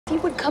You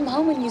would come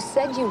home when you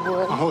said you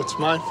would. Oh, it's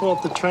my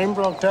fault the train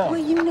broke down. Well,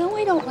 you know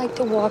I don't like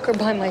to walk her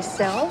by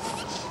myself.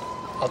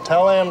 I'll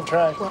tell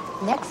Amtrak. Well,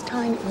 next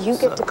time you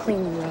get to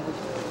clean the road.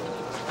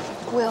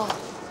 Will.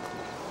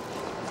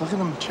 Look at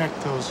him check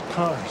those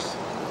cars.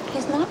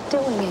 He's not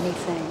doing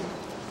anything.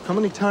 How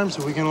many times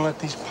are we gonna let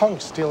these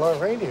punks steal our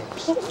radios?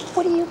 Well,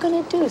 what are you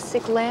gonna do,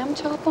 sick lamb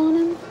chop on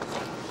him?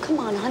 Come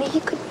on, honey, he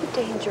could be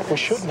dangerous. We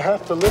shouldn't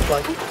have to live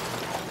like...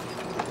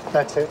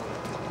 That's it.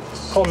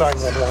 Call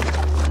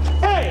 911.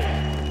 Hey!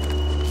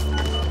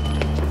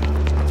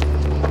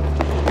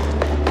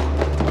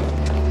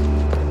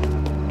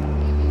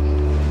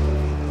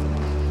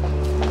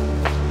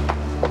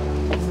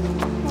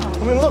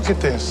 I mean, look at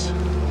this.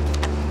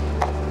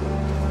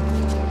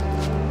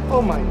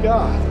 Oh, my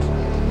God.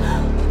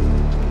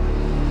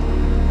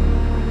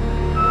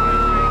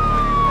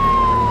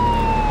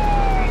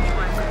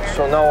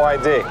 So no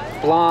ID.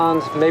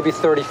 Blonde, maybe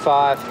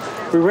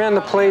 35. We ran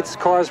the plates,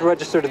 cars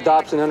registered to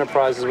Dobson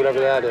Enterprises, whatever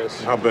that is.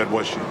 How bad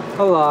was she?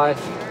 Alive,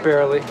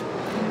 barely.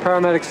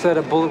 Paramedics said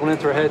a bullet went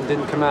into her head and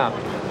didn't come out.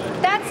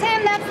 That's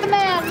him, that's the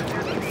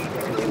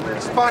man.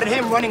 Spotted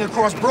him running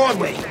across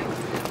Broadway.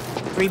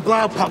 3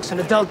 blow punks and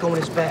a Delco in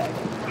his bag.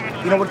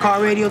 You know what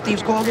car radio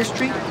thieves call this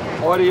street?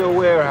 Audio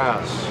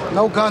warehouse.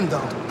 No gun,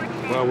 though.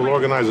 Well, we'll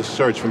organize a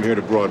search from here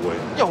to Broadway.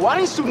 Yo, why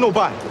didn't you shoot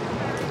nobody?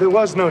 There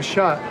was no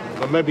shot.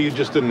 Well, maybe you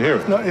just didn't hear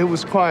it. No, it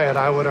was quiet.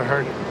 I would have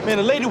heard it. Man,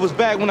 the lady was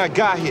back when I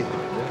got here.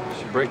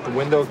 She break the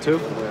window, too?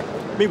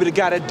 Maybe the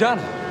guy that done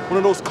it. One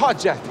of those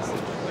carjackers.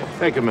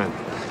 Take him in.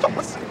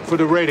 For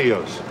the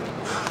radios.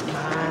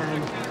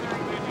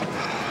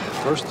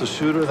 First the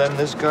shooter, then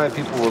this guy.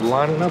 People were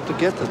lining up to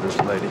get to this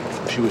lady.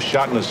 If she was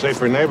shot in a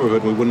safer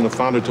neighborhood, we wouldn't have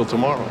found her till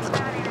tomorrow.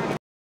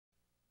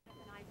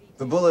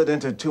 The bullet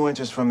entered 2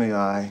 inches from the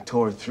eye,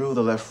 tore through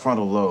the left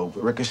frontal lobe,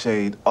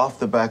 ricocheted off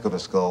the back of the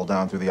skull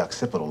down through the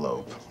occipital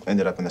lobe,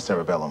 ended up in the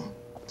cerebellum.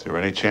 Is there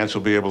any chance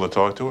we'll be able to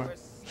talk to her?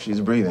 She's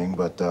breathing,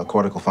 but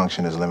cortical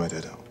function is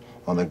limited.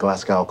 On the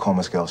Glasgow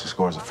Coma scale, she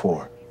scores a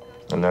 4.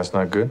 And that's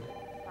not good?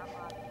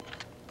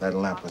 That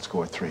lamp would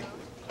score 3.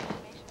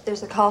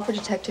 There's a call for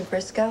Detective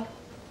Briscoe.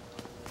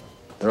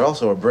 There are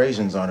also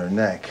abrasions on her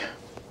neck.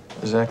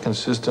 Is that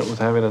consistent with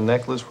having a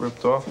necklace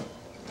ripped off?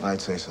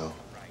 I'd say so.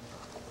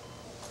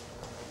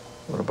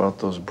 What about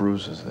those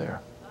bruises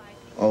there?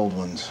 Old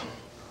ones.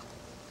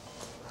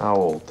 How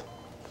old?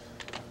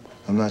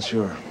 I'm not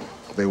sure.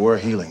 They were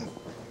healing.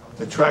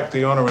 They tracked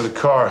the owner of the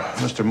car,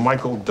 Mr.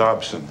 Michael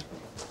Dobson.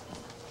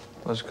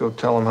 Let's go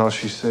tell him how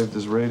she saved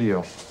his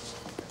radio.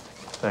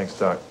 Thanks,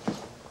 Doc.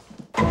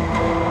 Well,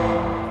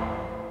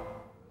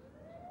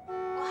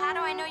 how do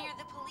I know you're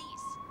the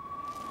police?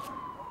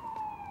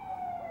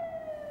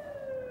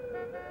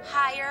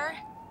 Higher.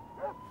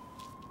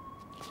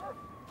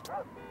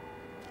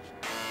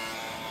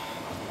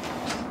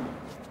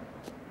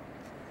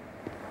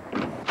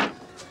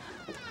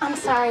 I'm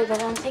sorry,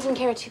 but I'm taking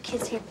care of 2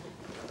 kids here.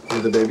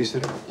 You're the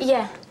babysitter?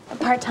 Yeah,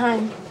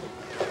 part-time.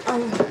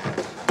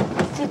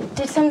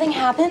 Did something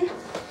happen?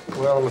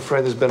 Well, I'm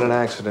afraid there's been an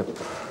accident.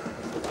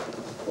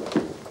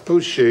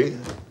 Who's she?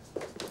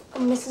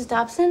 Mrs.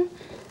 Dobson?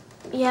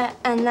 Yeah,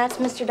 and that's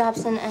Mr.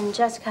 Dobson and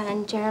Jessica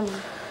and Jeremy.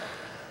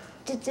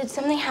 Did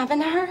something happen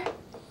to her?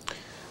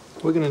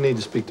 We're gonna need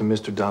to speak to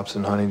Mr.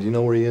 Dobson, honey. Do you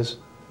know where he is?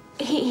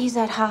 He's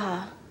at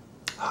Haha.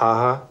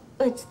 Haha?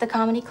 It's the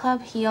comedy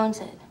club. He owns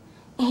it.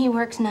 He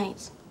works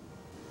nights.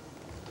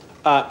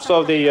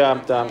 So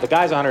the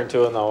guy's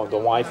 102 and the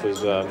wife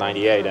was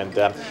 98, and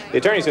the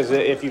attorney says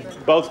if you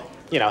both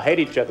hate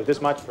each other this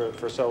much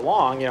for so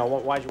long,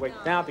 why'd you wait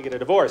now to get a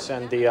divorce?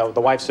 And the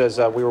wife says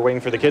we were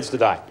waiting for the kids to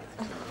die.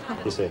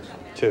 You see,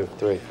 2,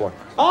 3, 4.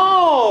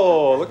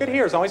 Oh, look at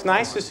here! It's always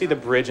nice to see the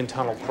bridge and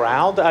tunnel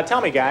crowd.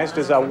 Tell me, guys,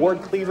 does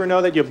Ward Cleaver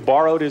know that you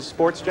borrowed his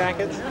sports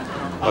jackets?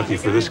 Lucky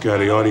for this guy,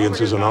 the audience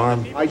isn't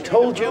armed. I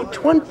told you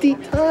 20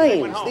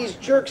 times. These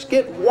jerks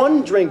get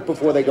 1 drink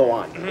before they go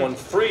on. 1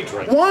 free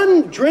drink.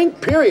 1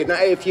 drink, period.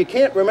 Now, if you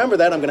can't remember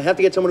that, I'm going to have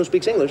to get someone who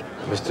speaks English.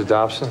 Mr.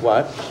 Dobson?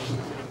 What?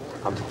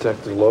 I'm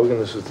Detective Logan.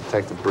 This is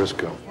Detective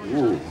Briscoe.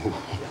 Ooh.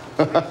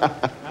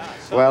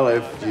 Well,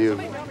 if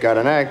you've got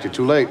an act, you're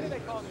too late.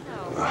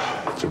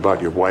 It's about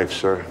your wife,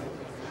 sir.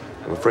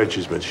 I'm afraid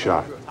she's been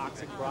shot.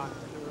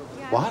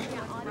 What?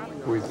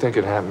 We think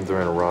it happened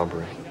during a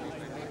robbery.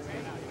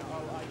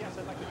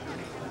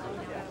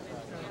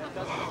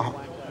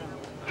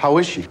 How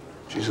is she?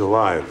 She's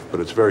alive, but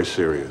it's very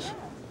serious.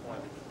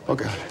 Oh,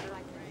 God.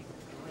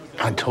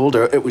 I told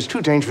her it was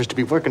too dangerous to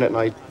be working at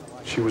night.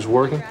 She was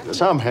working?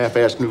 Some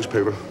half-assed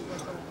newspaper.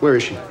 Where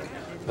is she?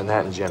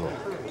 Manhattan General.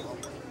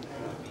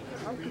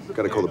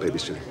 Gotta call the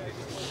babysitter.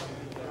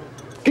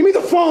 Give me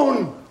the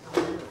phone!